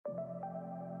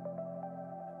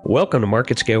Welcome to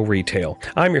Market Scale Retail.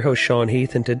 I'm your host, Sean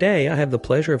Heath, and today I have the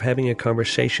pleasure of having a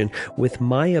conversation with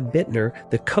Maya Bittner,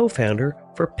 the co-founder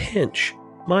for Pinch.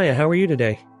 Maya, how are you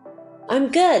today? I'm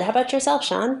good. How about yourself,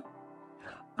 Sean?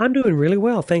 I'm doing really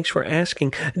well. Thanks for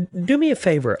asking. Do me a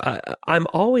favor. I'm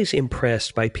always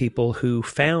impressed by people who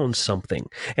found something.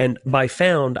 And by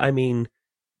found, I mean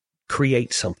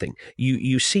create something.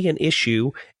 You see an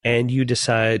issue and you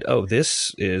decide, oh,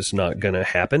 this is not going to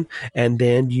happen. And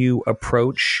then you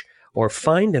approach or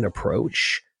find an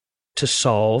approach to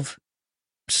solve.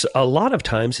 A lot of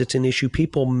times it's an issue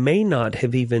people may not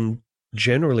have even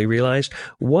generally realized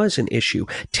was an issue.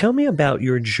 Tell me about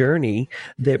your journey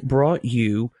that brought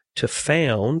you to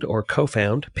found or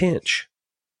co-found Pinch.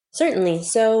 Certainly.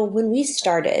 So when we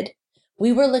started,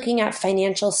 we were looking at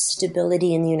financial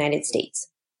stability in the United States.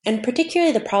 And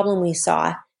particularly the problem we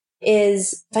saw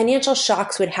is financial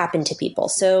shocks would happen to people.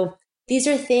 So these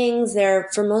are things,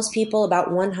 they're for most people about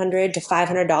 $100 to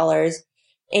 $500,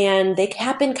 and they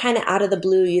happen kind of out of the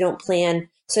blue. You don't plan.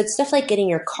 So it's stuff like getting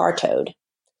your car towed.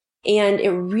 And it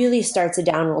really starts a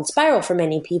downward spiral for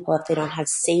many people if they don't have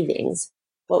savings.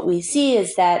 What we see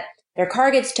is that their car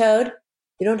gets towed.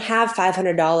 You don't have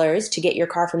 $500 to get your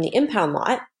car from the impound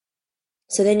lot.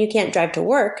 So then you can't drive to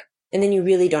work. And then you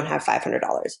really don't have $500.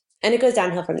 And it goes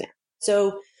downhill from there.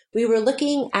 So we were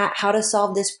looking at how to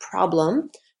solve this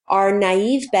problem. Our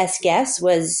naive best guess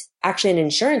was actually an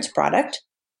insurance product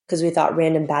because we thought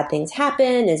random bad things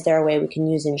happen. Is there a way we can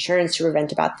use insurance to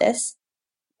prevent about this?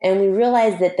 And we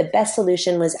realized that the best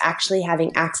solution was actually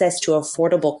having access to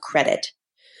affordable credit.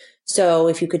 So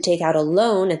if you could take out a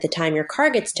loan at the time your car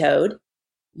gets towed,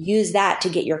 use that to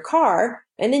get your car,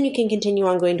 and then you can continue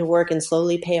on going to work and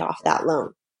slowly pay off that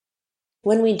loan.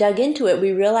 When we dug into it,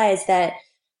 we realized that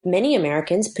many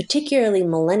Americans, particularly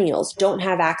millennials, don't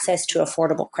have access to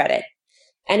affordable credit.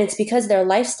 And it's because their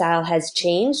lifestyle has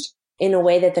changed in a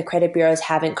way that the credit bureaus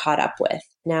haven't caught up with.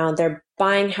 Now, they're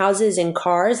buying houses and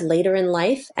cars later in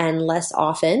life and less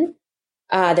often.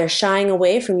 They're shying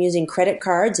away from using credit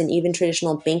cards and even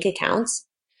traditional bank accounts.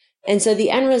 And so the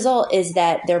end result is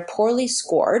that they're poorly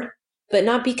scored, but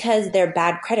not because they're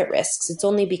bad credit risks. It's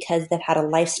only because they've had a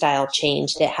lifestyle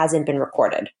change that hasn't been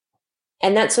recorded.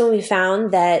 And that's when we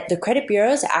found that the credit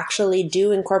bureaus actually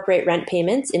do incorporate rent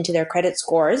payments into their credit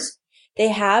scores. They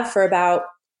have for about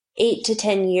 8 to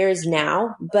 10 years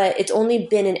now, but it's only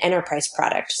been an enterprise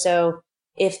product. So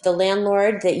if the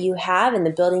landlord that you have in the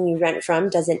building you rent from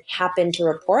doesn't happen to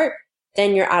report,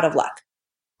 then you're out of luck.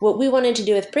 What we wanted to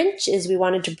do with Pinch is we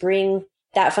wanted to bring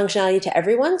that functionality to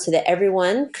everyone so that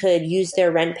everyone could use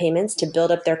their rent payments to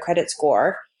build up their credit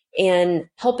score and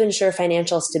help ensure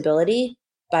financial stability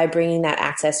by bringing that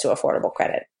access to affordable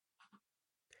credit.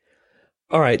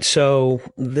 All right, so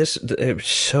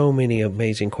so many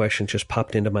amazing questions just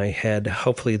popped into my head.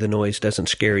 Hopefully the noise doesn't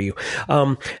scare you.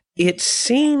 It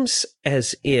seems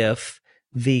as if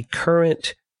the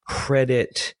current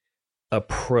credit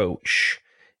approach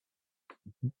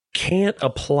can't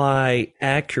apply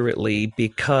accurately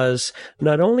because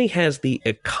not only has the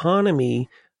economy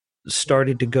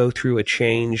started to go through a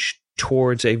change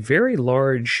towards a very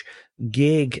large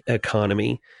gig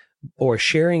economy or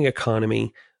sharing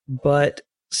economy, but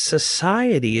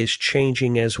society is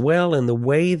changing as well in the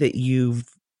way that you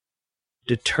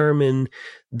determine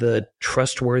the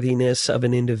trustworthiness of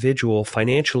an individual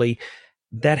financially.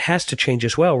 That has to change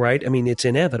as well, right? I mean, it's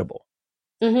inevitable.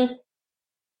 Mm-hmm.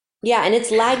 Yeah, and it's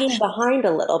lagging behind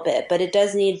a little bit, but it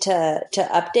does need to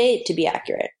update to be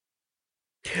accurate.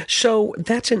 So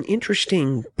that's an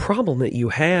interesting problem that you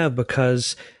have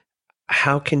because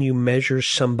how can you measure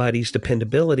somebody's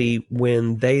dependability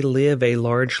when they live a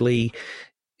largely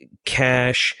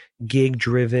cash, gig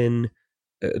driven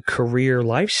career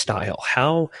lifestyle?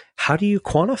 How do you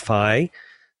quantify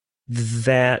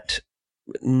that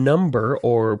number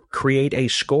or create a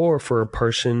score for a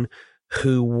person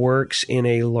who works in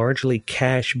a largely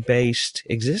cash based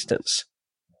existence?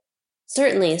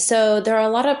 Certainly. So there are a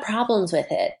lot of problems with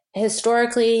it.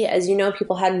 Historically, as you know,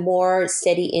 people had more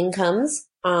steady incomes,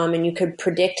 and you could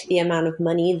predict the amount of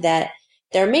money that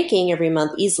they're making every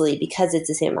month easily because it's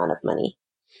the same amount of money.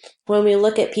 When we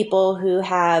look at people who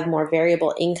have more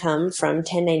variable income from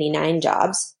 1099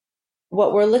 jobs,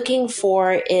 what we're looking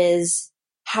for is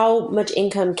how much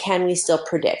income can we still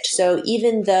predict? So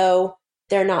even though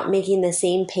they're not making the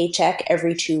same paycheck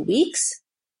every 2 weeks,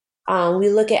 we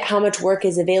look at how much work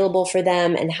is available for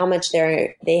them and how much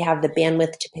they have the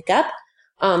bandwidth to pick up,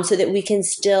 so that we can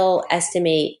still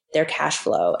estimate their cash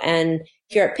flow. And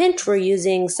here at Pinch, we're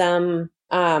using some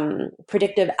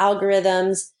predictive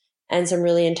algorithms and some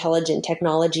really intelligent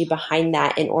technology behind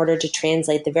that in order to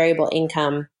translate the variable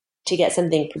income to get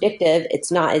something predictive.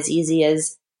 It's not as easy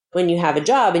as when you have a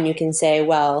job and you can say,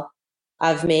 well,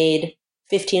 I've made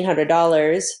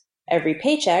 $1,500 every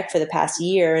paycheck for the past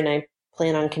year, and I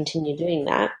plan on continue doing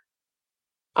that.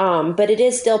 But it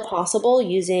is still possible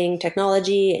using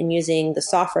technology and using the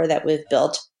software that we've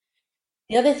built.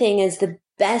 The other thing is the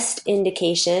best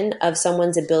indication of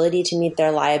someone's ability to meet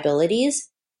their liabilities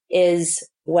is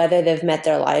whether they've met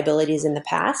their liabilities in the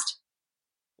past.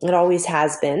 It always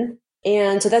has been.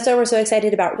 And so that's why we're so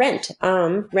excited about rent.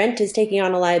 Rent is taking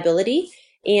on a liability,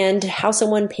 and how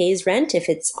someone pays rent, if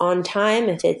it's on time,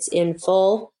 if it's in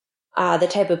full, the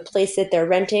type of place that they're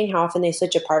renting, how often they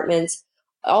switch apartments.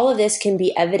 All of this can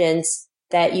be evidence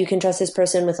that you can trust this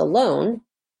person with a loan,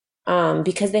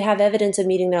 because they have evidence of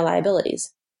meeting their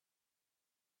liabilities.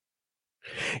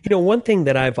 One thing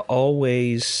that I've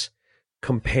always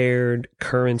compared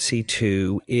currency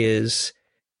to is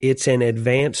it's an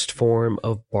advanced form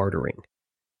of bartering.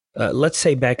 Let's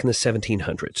say back in the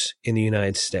 1700s in the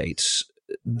United States,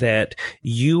 that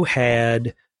you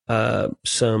had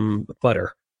some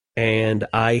butter and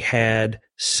I had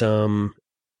some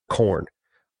corn.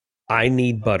 I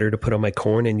need butter to put on my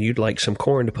corn and you'd like some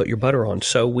corn to put your butter on.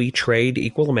 So we trade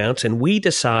equal amounts and we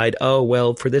decide, oh,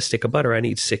 well, for this stick of butter, I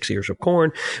need 6 ears of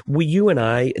corn. You and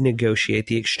I negotiate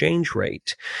the exchange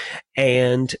rate.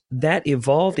 And that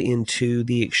evolved into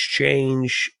the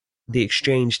exchanged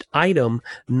item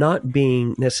not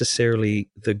being necessarily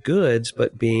the goods,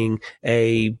 but being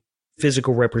a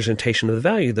physical representation of the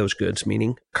value of those goods,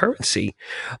 meaning currency.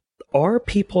 Are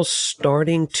people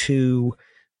starting to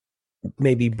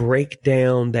maybe break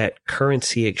down that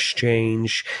currency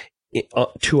exchange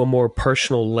to a more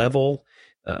personal level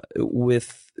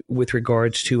with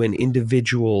regards to an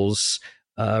individual's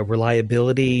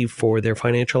reliability for their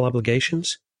financial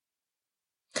obligations?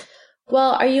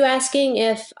 Well, are you asking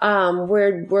if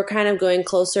we're kind of going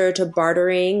closer to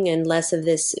bartering and less of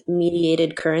this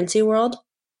mediated currency world?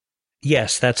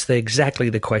 Yes, that's exactly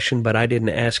the question, but I didn't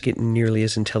ask it nearly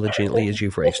as intelligently as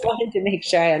you've raised Just it. wanted to make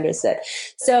sure I understood.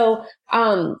 So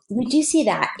we do see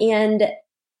that. And,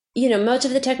 much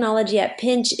of the technology at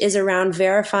Pinch is around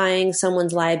verifying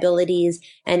someone's liabilities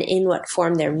and in what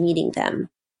form they're meeting them.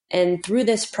 And through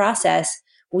this process,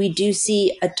 we do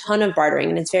see a ton of bartering,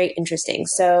 and it's very interesting.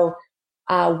 So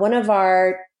one of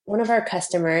our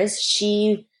customers,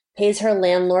 she pays her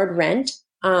landlord rent.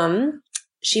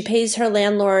 She pays her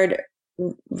landlord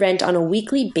rent on a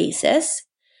weekly basis,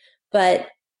 but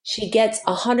she gets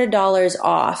 $100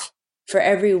 off for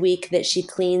every week that she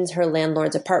cleans her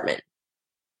landlord's apartment.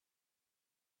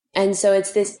 And so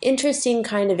it's this interesting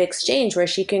kind of exchange where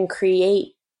she can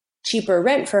create cheaper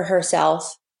rent for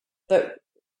herself. But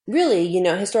really,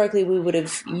 historically, we would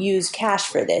have used cash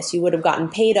for this. You would have gotten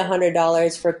paid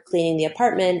 $100 for cleaning the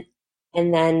apartment,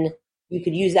 and then you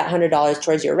could use that $100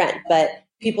 towards your rent. But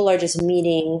people are just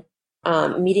meeting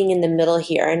in the middle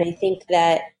here. And I think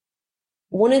that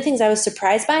one of the things I was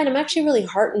surprised by, and I'm actually really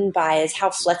heartened by, is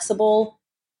how flexible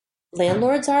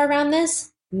landlords are around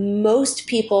this. Most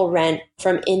people rent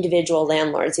from individual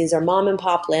landlords. These are mom and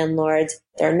pop landlords.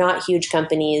 They're not huge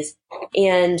companies.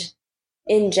 And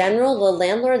in general, the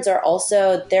landlords are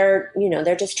also, they're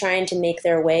just trying to make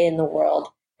their way in the world.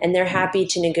 And they're happy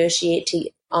to negotiate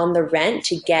on the rent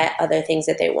to get other things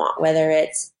that they want, whether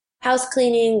it's house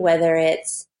cleaning, whether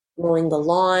it's mowing the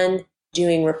lawn,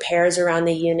 doing repairs around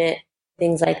the unit,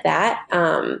 things like that.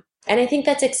 And I think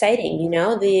that's exciting.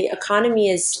 The economy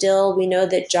is still, we know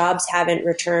that jobs haven't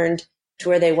returned to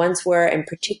where they once were, and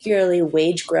particularly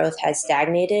wage growth has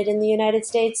stagnated in the United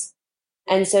States.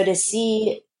 And so to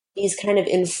see these kind of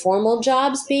informal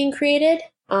jobs being created,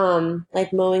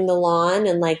 like mowing the lawn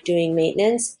and like doing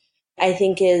maintenance, I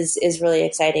think is really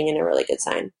exciting and a really good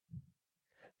sign.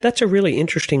 That's a really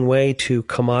interesting way to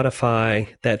commodify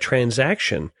that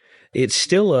transaction. It's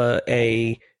still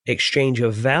a exchange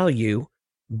of value,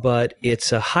 but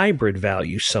it's a hybrid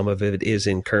value. Some of it is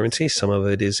in currency, some of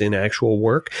it is in actual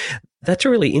work. That's a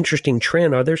really interesting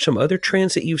trend. Are there some other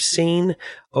trends that you've seen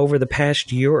over the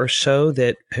past year or so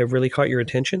that have really caught your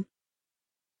attention?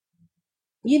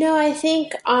 I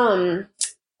think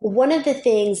one of the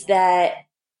things that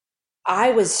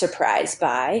I was surprised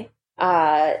by,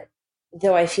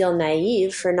 though I feel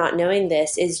naive for not knowing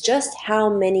this, is just how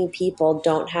many people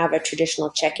don't have a traditional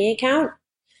checking account.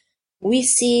 We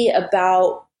see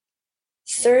about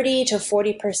 30 to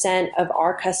 40% of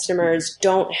our customers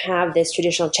don't have this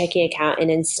traditional checking account, and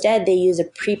instead they use a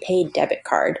prepaid debit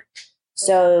card.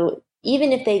 So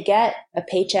even if they get a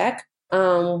paycheck,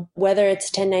 whether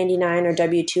it's 1099 or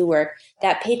W-2 work,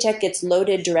 that paycheck gets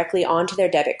loaded directly onto their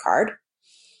debit card,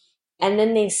 and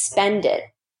then they spend it.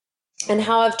 And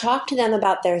how I've talked to them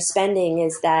about their spending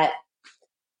is that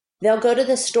they'll go to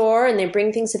the store and they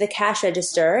bring things to the cash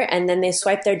register and then they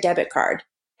swipe their debit card.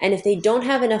 And if they don't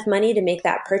have enough money to make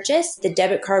that purchase, the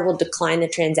debit card will decline the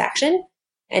transaction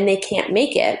and they can't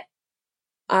make it.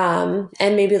 And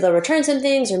maybe they'll return some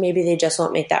things or maybe they just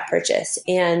won't make that purchase.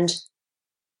 And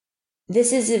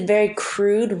this is a very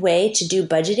crude way to do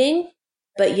budgeting,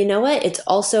 but you know what? It's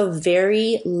also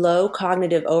very low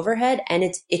cognitive overhead and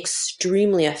it's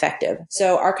extremely effective.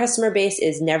 So our customer base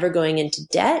is never going into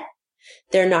debt.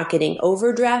 They're not getting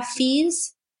overdraft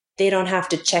fees. They don't have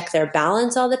to check their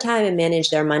balance all the time and manage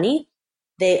their money.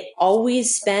 They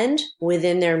always spend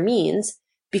within their means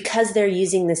because they're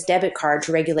using this debit card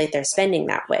to regulate their spending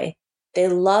that way. They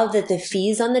love that the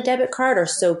fees on the debit card are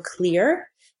so clear.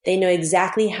 They know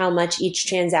exactly how much each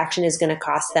transaction is going to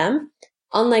cost them.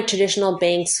 Unlike traditional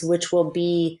banks, which will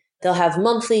be, they'll have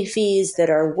monthly fees that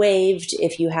are waived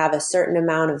if you have a certain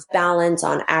amount of balance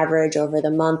on average over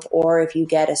the month, or if you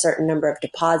get a certain number of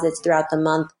deposits throughout the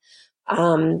month.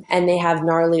 And they have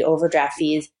gnarly overdraft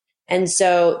fees. And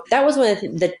so that was one of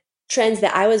the trends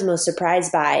that I was most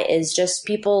surprised by, is just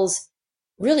people's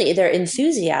really their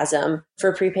enthusiasm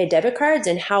for prepaid debit cards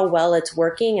and how well it's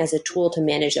working as a tool to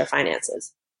manage their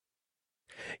finances.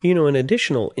 An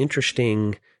additional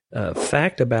interesting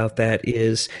fact about that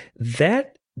is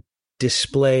that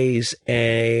displays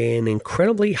an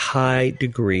incredibly high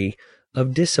degree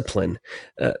of discipline.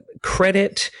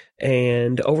 Credit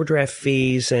and overdraft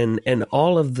fees and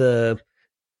all of the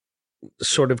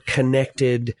sort of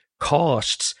connected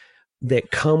costs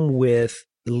that come with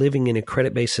living in a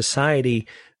credit-based society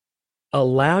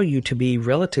allow you to be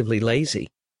relatively lazy.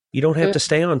 You don't have to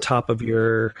stay on top of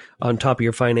your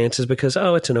finances because,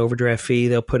 it's an overdraft fee.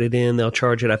 They'll put it in, they'll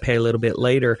charge it. I pay a little bit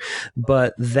later.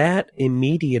 But that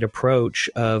immediate approach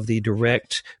of the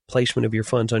direct placement of your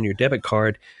funds on your debit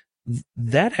card,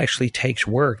 that actually takes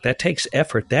work. That takes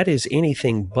effort. That is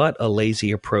anything but a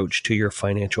lazy approach to your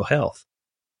financial health.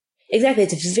 Exactly.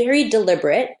 It's very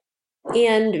deliberate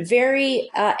and very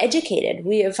educated.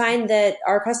 We find that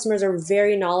our customers are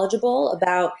very knowledgeable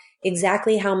about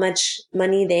exactly how much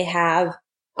money they have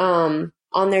on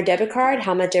their debit card,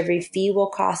 how much every fee will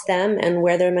cost them, and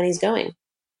where their money's going.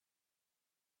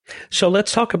 So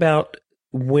let's talk about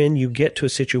when you get to a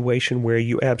situation where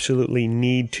you absolutely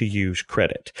need to use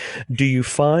credit. Do you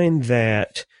find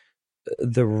that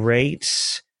the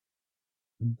rates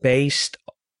based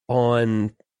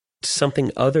on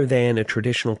something other than a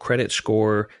traditional credit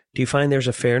score, do you find there's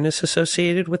a fairness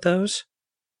associated with those?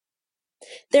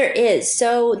 There is.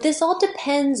 So this all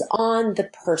depends on the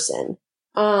person.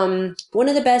 One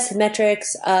of the best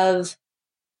metrics of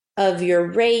your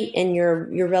rate and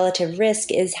your relative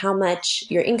risk is how much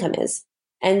your income is.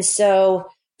 And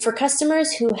so for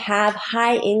customers who have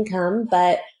high income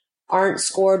but aren't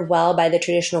scored well by the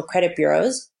traditional credit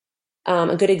bureaus,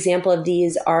 a good example of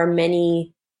these are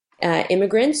many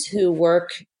immigrants who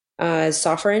work as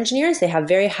software engineers. They have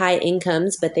very high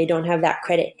incomes, but they don't have that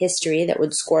credit history that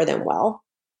would score them well.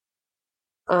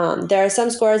 There are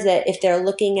some scores that if they're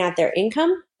looking at their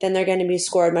income, then they're going to be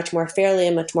scored much more fairly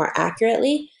and much more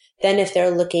accurately than if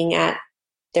they're looking at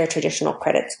their traditional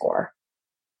credit score.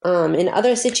 In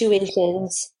other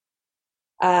situations,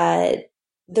 the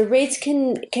rates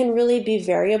can really be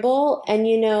variable. And,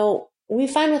 we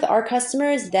find with our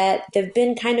customers that they've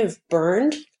been kind of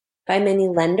burned by many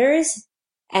lenders.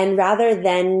 And rather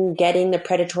than getting the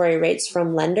predatory rates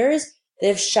from lenders,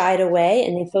 they've shied away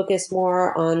and they focus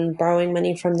more on borrowing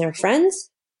money from their friends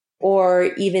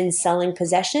or even selling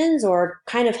possessions or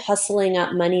kind of hustling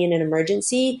up money in an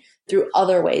emergency through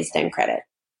other ways than credit.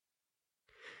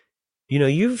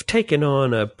 You've taken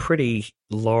on a pretty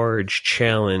large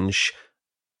challenge.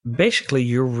 Basically,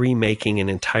 you're remaking an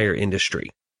entire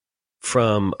industry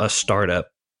from a startup,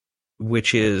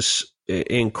 which is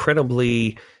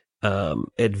incredibly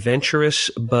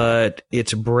adventurous, but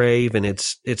it's brave and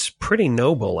it's pretty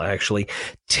noble, actually.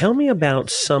 Tell me about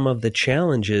some of the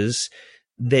challenges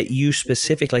that you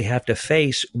specifically have to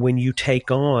face when you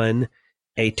take on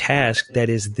a task that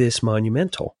is this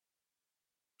monumental.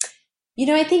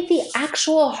 I think the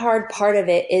actual hard part of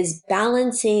it is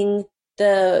balancing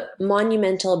the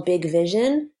monumental big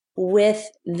vision with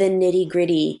the nitty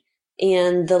gritty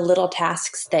and the little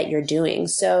tasks that you're doing.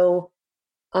 So,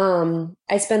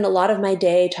 I spend a lot of my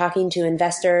day talking to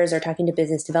investors or talking to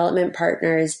business development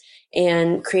partners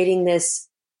and creating this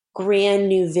grand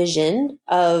new vision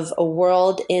of a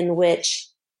world in which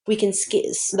we can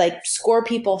score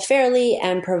people fairly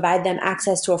and provide them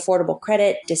access to affordable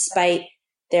credit despite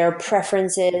their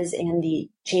preferences and the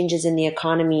changes in the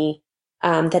economy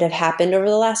that have happened over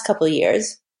the last couple of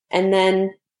years. And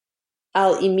then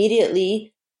I'll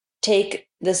immediately take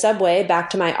the subway back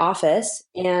to my office.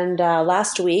 And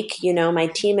last week, my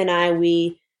team and I,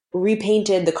 we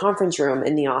repainted the conference room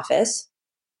in the office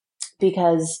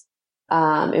because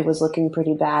it was looking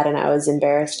pretty bad and I was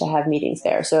embarrassed to have meetings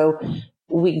there. So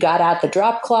we got out the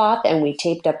drop cloth and we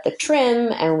taped up the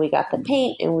trim and we got the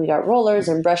paint and we got rollers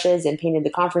and brushes and painted the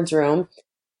conference room,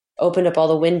 opened up all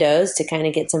the windows to kind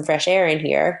of get some fresh air in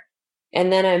here.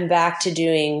 And then I'm back to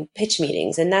doing pitch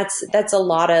meetings. And that's a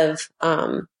lot of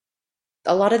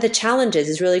the challenges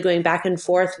is really going back and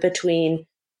forth between,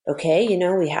 okay,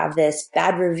 we have this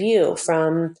bad review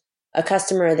from a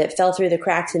customer that fell through the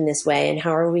cracks in this way. And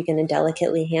how are we going to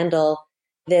delicately handle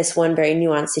this one very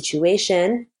nuanced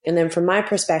situation? And then from my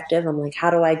perspective, I'm like, how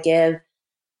do I give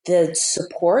the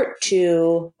support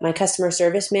to my customer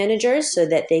service managers so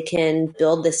that they can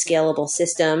build the scalable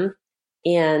system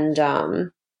and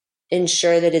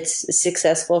ensure that it's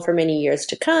successful for many years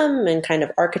to come and kind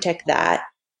of architect that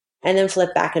and then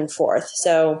flip back and forth.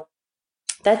 So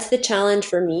that's the challenge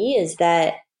for me, is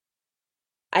that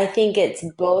I think it's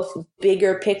both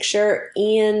bigger picture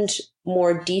and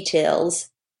more details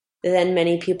than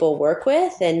many people work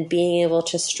with. And being able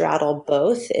to straddle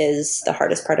both is the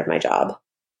hardest part of my job.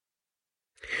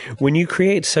 When you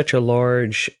create such a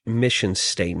large mission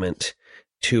statement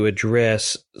to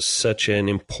address such an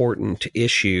important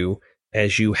issue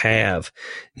as you have,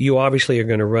 you obviously are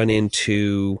going to run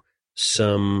into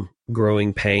some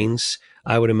growing pains.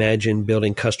 I would imagine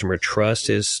building customer trust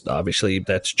is obviously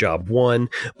that's job one,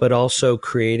 but also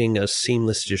creating a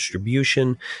seamless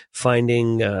distribution,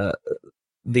 finding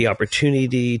the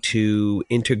opportunity to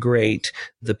integrate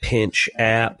the Pinch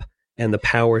app and the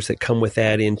powers that come with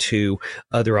that into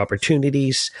other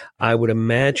opportunities. I would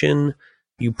imagine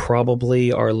you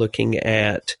probably are looking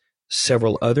at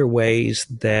several other ways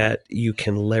that you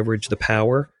can leverage the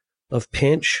power of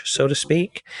Pinch, so to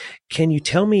speak. Can you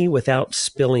tell me, without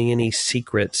spilling any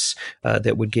secrets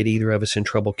that would get either of us in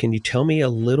trouble, can you tell me a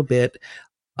little bit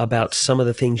about some of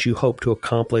the things you hope to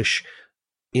accomplish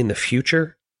in the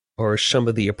future, or some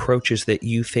of the approaches that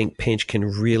you think Pinch can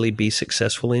really be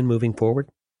successful in moving forward?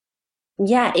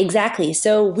 Yeah, exactly.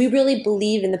 So we really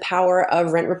believe in the power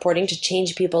of rent reporting to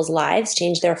change people's lives,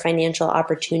 change their financial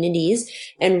opportunities,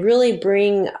 and really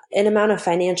bring an amount of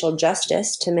financial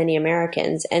justice to many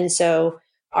Americans. And so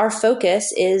our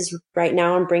focus is right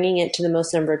now on bringing it to the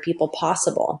most number of people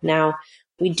possible. Now,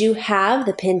 we do have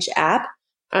the Pinch app,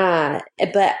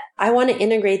 but I want to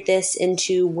integrate this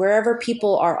into wherever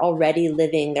people are already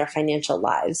living their financial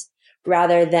lives,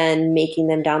 rather than making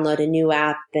them download a new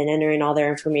app and enter in all their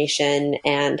information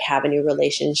and have a new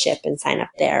relationship and sign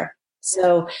up there.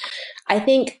 So I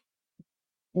think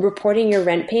reporting your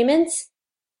rent payments,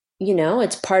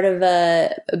 it's part of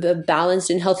a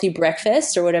balanced and healthy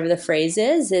breakfast, or whatever the phrase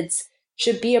is. It's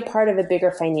should be a part of a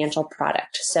bigger financial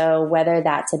product. So whether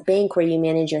that's a bank where you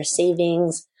manage your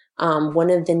savings, one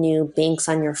of the new banks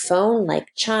on your phone like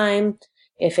Chime,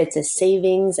 if it's a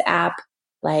savings app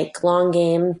like Long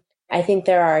Game, I think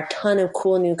there are a ton of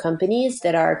cool new companies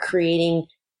that are creating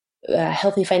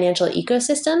healthy financial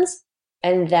ecosystems,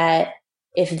 and that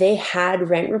if they had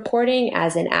rent reporting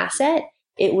as an asset,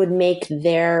 it would make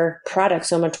their product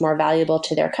so much more valuable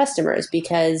to their customers,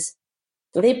 because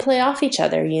they play off each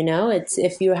other. It's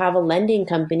if you have a lending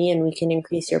company and we can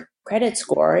increase your credit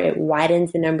score, it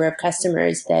widens the number of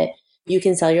customers that you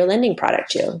can sell your lending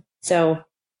product to. So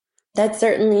that's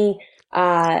certainly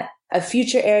a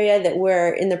future area that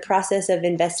we're in the process of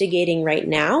investigating right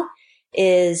now,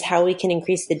 is how we can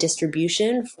increase the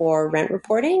distribution for rent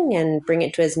reporting and bring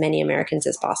it to as many Americans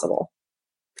as possible.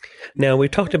 Now,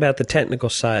 we've talked about the technical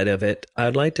side of it.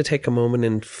 I'd like to take a moment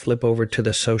and flip over to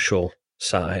the social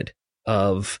side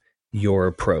of your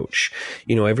approach.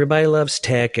 Everybody loves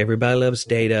tech, everybody loves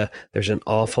data. There's an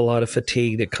awful lot of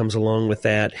fatigue that comes along with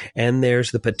that. And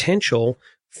there's the potential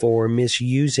for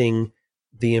misusing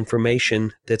the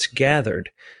information that's gathered.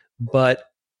 But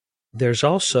there's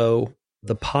also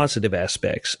the positive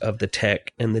aspects of the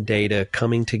tech and the data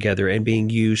coming together and being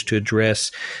used to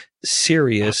address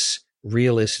serious,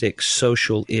 realistic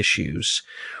social issues.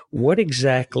 What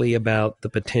exactly about the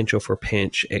potential for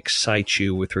Pinch excites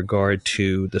you with regard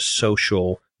to the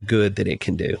social good that it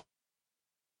can do?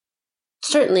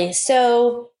 Certainly.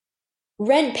 So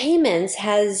rent payments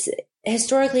has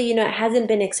historically, it hasn't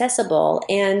been accessible.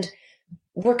 And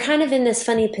we're kind of in this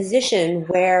funny position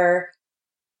where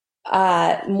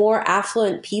more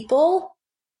affluent people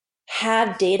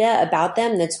have data about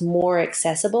them that's more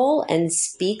accessible and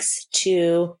speaks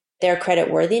to their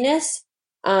credit worthiness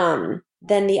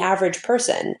than the average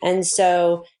person. And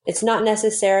so it's not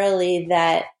necessarily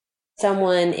that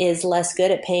someone is less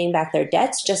good at paying back their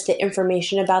debts, just the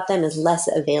information about them is less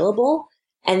available,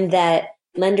 and that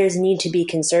lenders need to be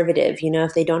conservative.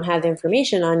 If they don't have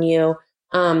information on you,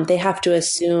 they have to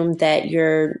assume that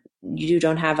you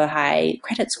don't have a high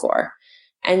credit score.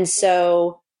 And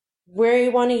so we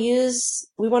want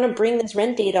to bring this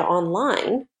rent data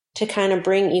online to kind of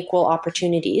bring equal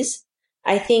opportunities.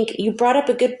 I think you brought up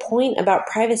a good point about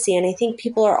privacy, and I think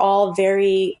people are all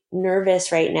very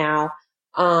nervous right now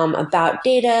about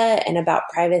data and about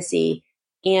privacy.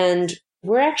 And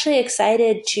we're actually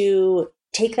excited to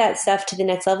take that stuff to the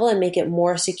next level and make it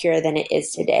more secure than it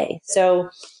is today. So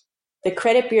the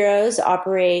credit bureaus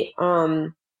operate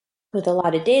with a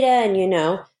lot of data, and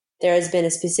there has been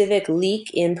a specific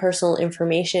leak in personal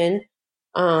information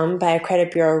by a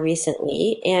credit bureau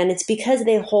recently, and it's because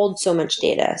they hold so much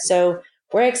data. So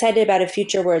we're excited about a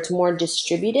future where it's more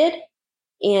distributed,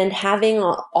 and having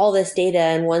all this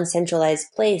data in one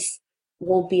centralized place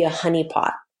won't be a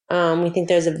honeypot. We think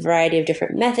there's a variety of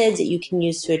different methods that you can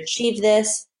use to achieve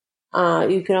this.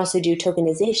 You can also do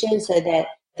tokenization so that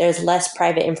there's less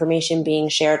private information being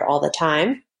shared all the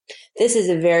time. This is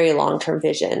a very long-term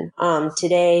vision.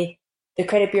 Today, the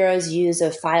credit bureaus use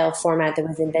a file format that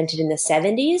was invented in the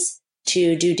 70s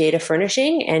to do data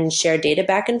furnishing and share data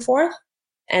back and forth.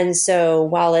 And so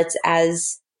while it's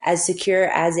as secure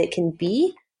as it can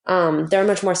be, there are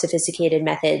much more sophisticated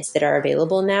methods that are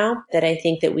available now that I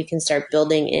think that we can start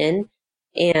building in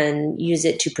and use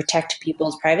it to protect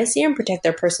people's privacy and protect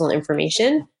their personal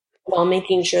information while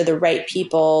making sure the right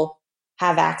people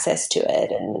have access to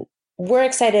it. And we're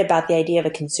excited about the idea of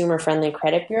a consumer-friendly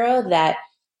credit bureau that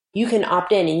you can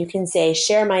opt in and you can say,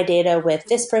 share my data with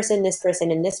this person, and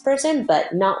this person,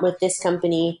 but not with this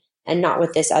company and not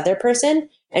with this other person,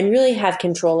 and really have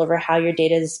control over how your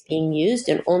data is being used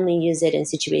and only use it in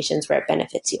situations where it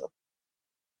benefits you.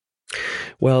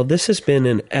 Well, this has been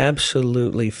an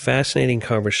absolutely fascinating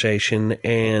conversation,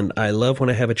 and I love when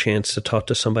I have a chance to talk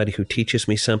to somebody who teaches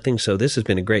me something. So this has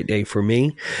been a great day for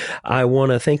me. I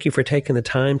want to thank you for taking the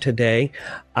time today.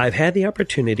 I've had the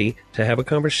opportunity to have a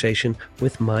conversation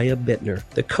with Maya Bittner,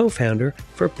 the co-founder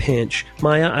for Pinch.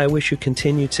 Maya, I wish you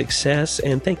continued success,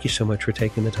 and thank you so much for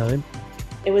taking the time.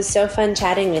 It was so fun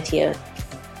chatting with you.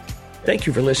 Thank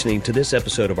you for listening to this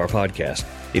episode of our podcast.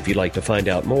 If you'd like to find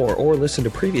out more or listen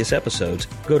to previous episodes,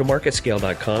 go to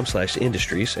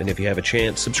marketscale.com/industries. And if you have a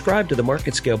chance, subscribe to the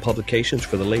MarketScale publications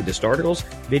for the latest articles,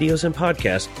 videos, and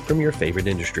podcasts from your favorite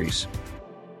industries.